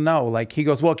 again, I don't know. Like he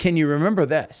goes, well, can you remember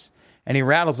this? And he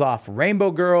rattles off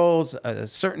Rainbow Girls, a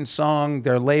certain song,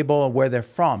 their label, where they're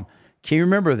from. Can you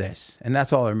remember this? And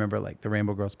that's all I remember, like the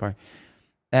Rainbow Girls part.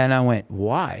 And I went,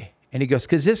 why? And he goes,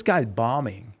 because this guy's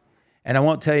bombing. And I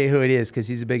won't tell you who it is because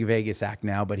he's a big Vegas act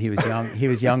now, but he was young. He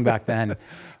was young back then.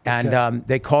 And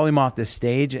they called him off the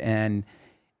stage and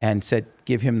said,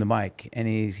 give him the mic. And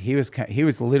he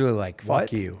was literally like, fuck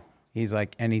What? you. He's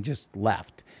like, and he just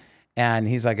left. And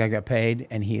he's like, I got paid.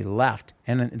 And he left.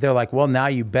 And they're like, well, now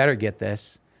you better get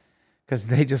this because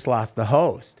they just lost the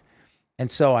host. And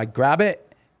so I grab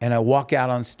it and I walk out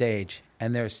on stage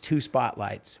and there's 2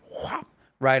 spotlights whop,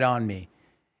 right on me.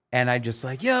 And I just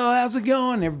like, yo, how's it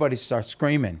going? And everybody starts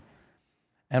screaming.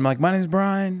 And I'm like, my name's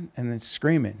Brian. And then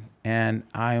screaming. And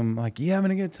I'm like, you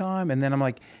having a good time? And then I'm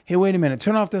like, hey, wait a minute.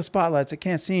 Turn off those spotlights. I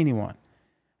can't see anyone.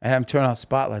 And I'm turning off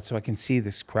spotlights so I can see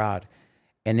this crowd.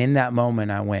 And in that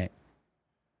moment, I went,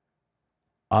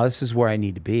 oh, this is where I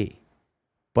need to be.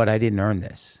 But I didn't earn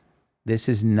this. This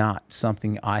is not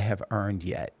something I have earned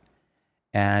yet.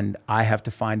 And I have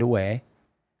to find a way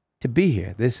to be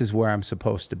here. This is where I'm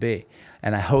supposed to be.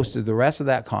 And I hosted the rest of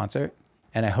that concert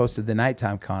and I hosted the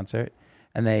nighttime concert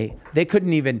and they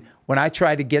couldn't even, when I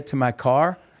tried to get to my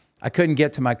car, I couldn't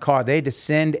get to my car. They had to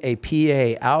send a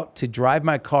PA out to drive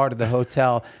my car to the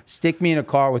hotel, stick me in a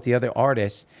car with the other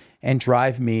artists and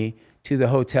drive me to the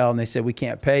hotel. And they said, we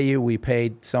can't pay you. We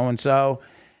paid so-and-so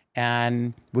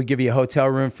and we give you a hotel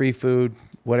room, free food,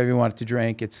 whatever you want to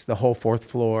drink. It's the whole 4th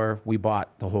floor. We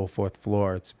bought the whole 4th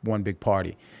floor. It's one big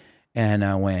party. And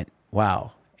I went,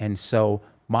 wow. And so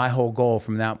my whole goal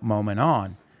from that moment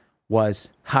on was,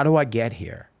 how do I get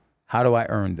here? How do I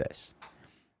earn this?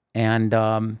 And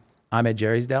I'm at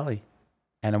Jerry's Deli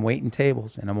and I'm waiting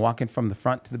tables and I'm walking from the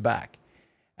front to the back.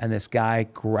 And this guy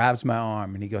grabs my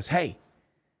arm and he goes, hey,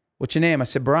 what's your name? I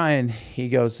said, Brian. He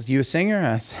goes, you a singer?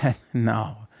 I said,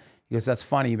 no. He goes, that's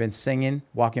funny. You've been singing,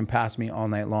 walking past me all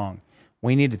night long.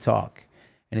 We need to talk.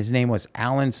 And his name was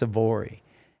Alan Savory.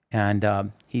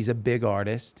 And he's a big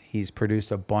artist. He's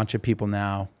produced a bunch of people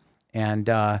now. And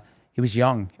he was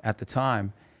young at the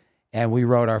time. And we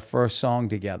wrote our first song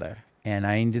together. And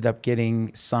I ended up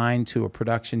getting signed to a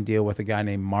production deal with a guy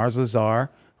named Mars Lazar,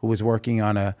 who was working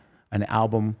on an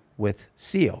album with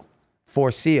Seal,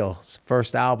 for Seal's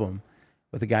first album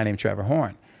with a guy named Trevor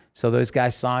Horn. So those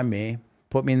guys signed me,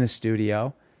 put me in the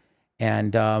studio,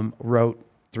 and wrote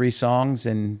 3 songs,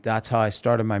 and that's how I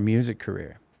started my music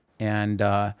career. And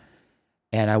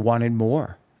I wanted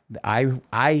more.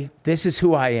 This is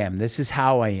who I am. This is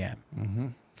how I am. Mm-hmm.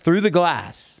 Through the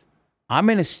glass. I'm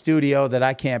in a studio that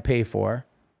I can't pay for.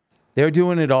 They're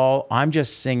doing it all. I'm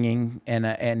just singing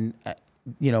and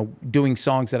doing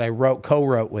songs that I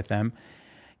co-wrote with them.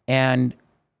 And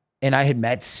I had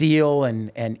met Seal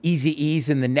and Eazy-E's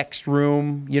in the next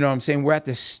room. You know what I'm saying? We're at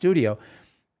the studio.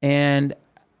 And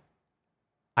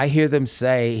I hear them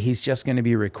say, he's just going to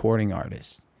be a recording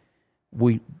artist.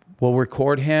 We'll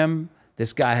record him.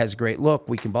 This guy has a great look.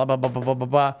 We can blah, blah, blah, blah, blah, blah,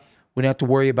 blah. We don't have to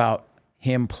worry about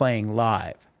him playing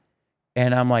live.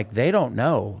 And I'm like, they don't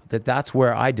know that that's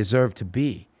where I deserve to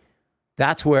be.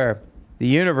 That's where the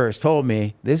universe told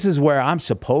me, this is where I'm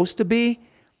supposed to be,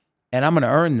 and I'm going to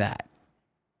earn that.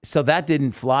 So that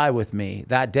didn't fly with me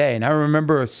that day. And I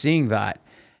remember seeing that.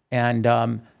 And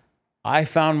I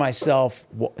found myself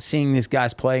seeing these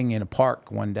guys playing in a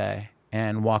park one day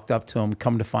and walked up to them,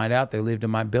 come to find out they lived in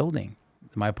my building,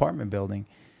 my apartment building.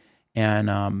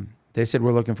 And they said,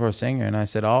 we're looking for a singer. And I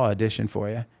said, I'll audition for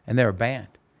you. And they're a band.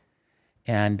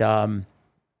 And you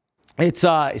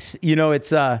know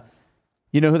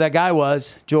who that guy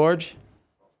was, George?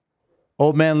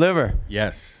 Old Man Liver.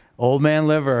 Yes. Old Man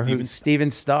Liver, Steven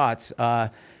Stotts.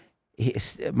 He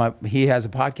has a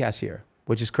podcast here,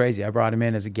 which is crazy. I brought him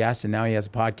in as a guest, and now he has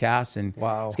a podcast, and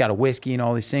he's got a whiskey and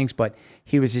all these things. But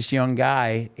he was this young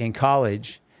guy in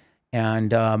college,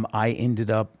 and I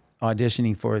ended up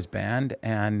auditioning for his band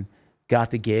and got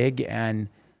the gig and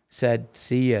said,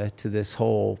 see ya to this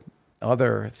whole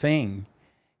other thing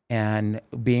and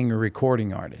being a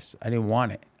recording artist. I didn't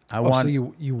want it. So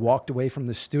you walked away from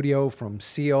the studio, from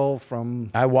Seal,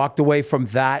 from... I walked away from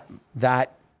that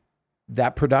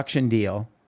production deal.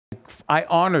 I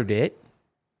honored it.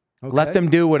 Okay. Let them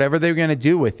do whatever they're going to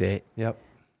do with it. Yep.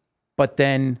 But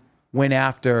then went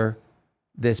after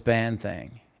this band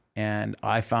thing. And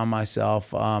I found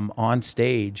myself on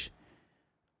stage.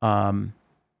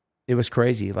 It was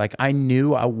crazy. Like, I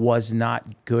knew I was not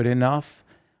good enough,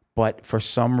 but for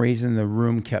some reason the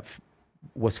room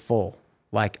was full.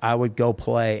 Like, I would go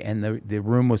play and the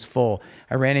room was full.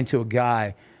 I ran into a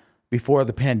guy before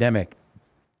the pandemic,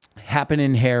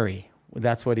 Happening Harry.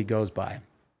 That's what he goes by.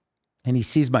 And he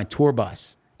sees my tour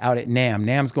bus out at NAMM.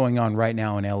 NAMM's going on right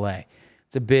now in LA.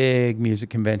 It's a big music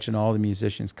convention. All the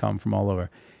musicians come from all over.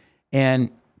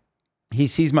 And he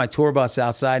sees my tour bus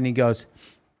outside and he goes,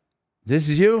 this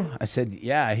is you? I said,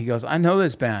 yeah. He goes, I know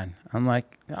this band. I'm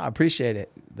like, oh, I appreciate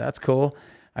it. That's cool.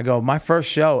 I go, my first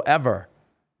show ever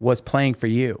was playing for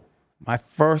you. My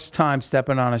first time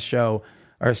stepping on a show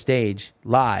or a stage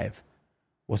live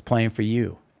was playing for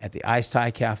you at the Ice Tie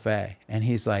Cafe. And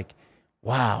he's like,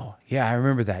 wow, yeah, I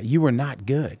remember that. You were not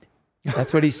good.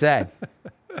 That's what he said.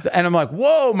 And I'm like,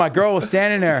 whoa, my girl was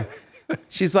standing there.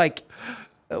 She's like,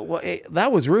 well,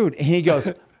 that was rude. And he goes,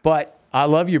 but I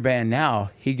love your band now.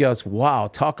 He goes, wow,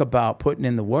 talk about putting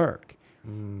in the work.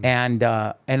 And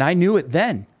I knew it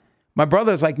then. My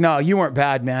brother's like, no, you weren't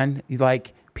bad, man.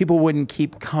 Like, people wouldn't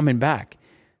keep coming back.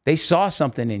 They saw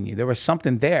something in you. There was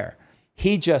something there.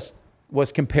 He just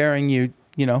was comparing you,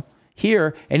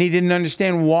 here, and he didn't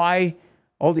understand why.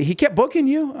 He kept booking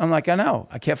you. I'm like, I know.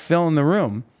 I kept filling the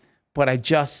room, but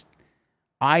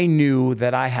I knew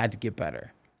that I had to get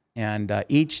better. And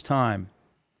each time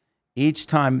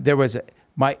there was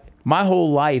my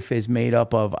whole life is made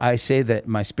up of, I say that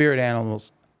my spirit animal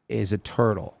is a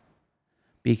turtle,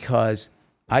 because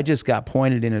I just got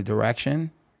pointed in a direction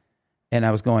and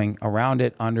I was going around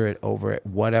it, under it, over it,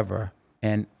 whatever.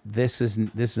 And this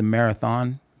is a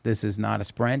marathon. This is not a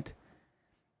sprint.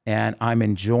 And I'm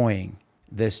enjoying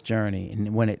this journey.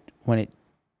 And when it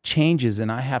changes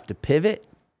and I have to pivot,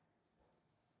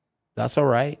 that's all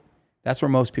right. That's where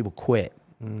most people quit.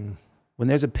 When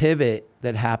there's a pivot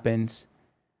that happens,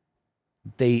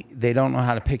 they don't know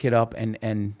how to pick it up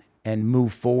and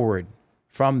move forward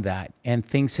from that. And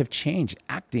things have changed.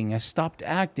 I stopped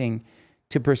acting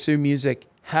to pursue music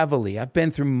heavily. I've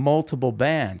been through multiple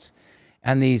bands,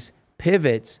 and these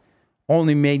pivots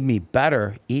only made me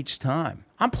better each time.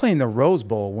 I'm playing the Rose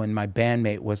Bowl when my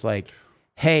bandmate was like,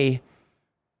 hey,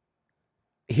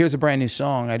 here's a brand new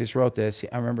song. I just wrote this.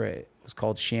 I remember it was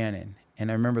called Shannon. And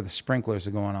I remember the sprinklers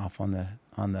are going off on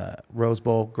the Rose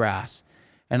Bowl grass.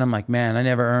 And I'm like, man, I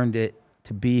never earned it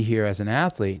to be here as an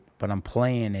athlete, but I'm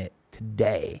playing it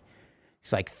today.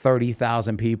 It's like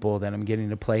 30,000 people that I'm getting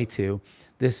to play to.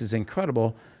 This is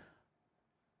incredible.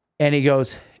 And he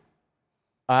goes,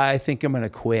 I think I'm going to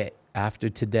quit after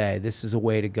today. This is a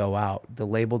way to go out. The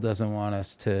label doesn't want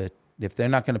us to, if they're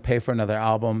not going to pay for another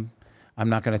album, I'm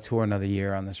not going to tour another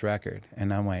year on this record.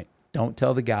 And I'm like, don't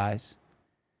tell the guys.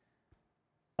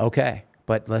 Okay,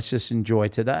 but let's just enjoy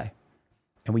today.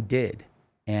 And we did.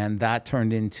 And that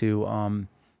turned into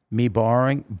me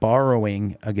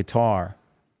borrowing a guitar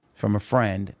from a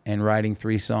friend and writing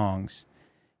 3 songs.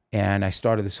 And I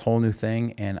started this whole new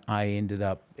thing, and I ended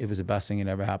up, it was the best thing that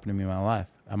ever happened to me in my life.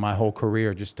 And my whole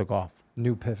career just took off.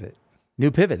 New pivot.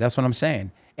 That's what I'm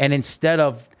saying. And instead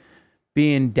of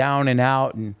being down and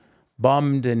out and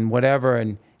bummed and whatever,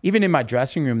 and even in my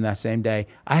dressing room that same day,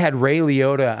 I had Ray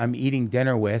Liotta I'm eating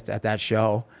dinner with at that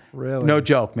show. Really? No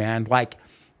joke, man. Like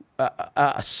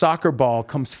a soccer ball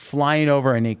comes flying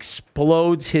over and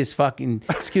explodes his fucking,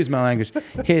 excuse my language,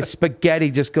 his spaghetti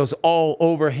just goes all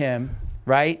over him,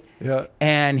 right? Yeah.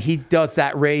 And he does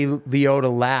that Ray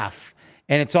Liotta laugh.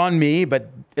 And it's on me,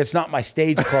 but it's not my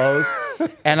stage clothes.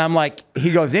 And I'm like,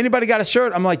 he goes, anybody got a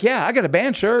shirt? I'm like, yeah, I got a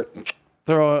band shirt.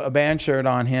 Throw a band shirt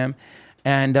on him.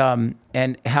 And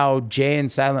how Jay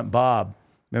and Silent Bob,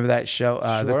 remember that show,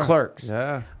 Sure. The Clerks?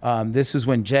 Yeah. This was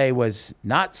when Jay was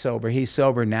not sober. He's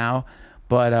sober now.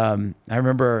 But I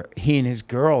remember he and his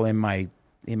girl in my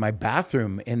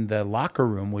bathroom in the locker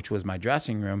room, which was my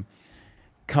dressing room,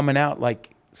 coming out like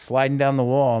sliding down the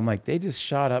wall. I'm like, they just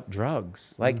shot up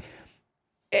drugs. Like,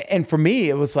 and for me,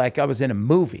 it was like I was in a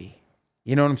movie.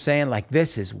 You know what I'm saying? Like,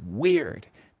 this is weird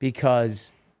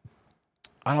because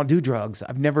I don't do drugs.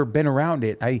 I've never been around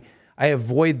it. I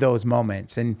avoid those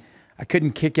moments, and I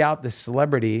couldn't kick out the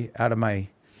celebrity out of my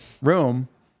room,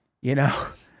 you know.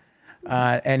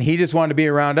 And he just wanted to be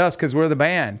around us because we're the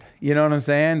band. You know what I'm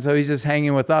saying? So he's just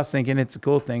hanging with us, thinking it's a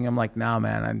cool thing. I'm like, nah,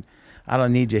 man, I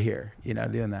don't need you here, you know,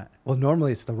 doing that. Well,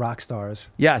 normally it's the rock stars.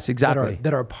 Yes, exactly.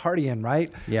 That are partying,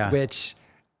 right? Yeah. Which,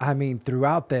 I mean,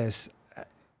 throughout this,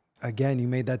 again, you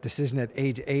made that decision at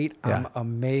age 8. Yeah. I'm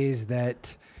amazed that,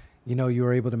 you know, you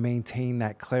were able to maintain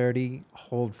that clarity,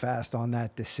 hold fast on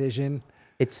that decision.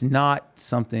 It's not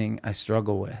something I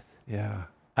struggle with. Yeah.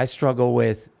 I struggle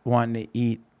with wanting to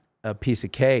eat a piece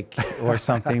of cake or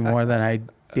something more than I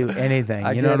do anything.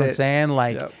 You know what I'm saying?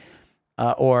 Like, Yep.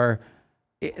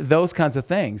 Those kinds of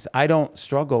things. I don't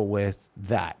struggle with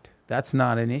that. That's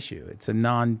not an issue.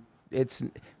 It's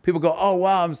people go, oh,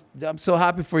 wow, I'm so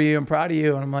happy for you. I'm proud of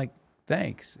you. And I'm like,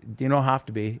 thanks. You don't have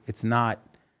to be. It's not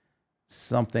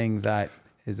something that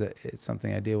it's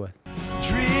something I deal with.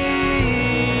 Dream,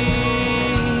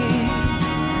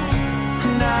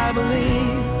 and I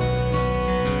believe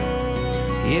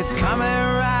it's coming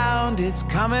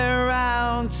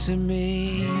around to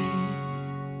me.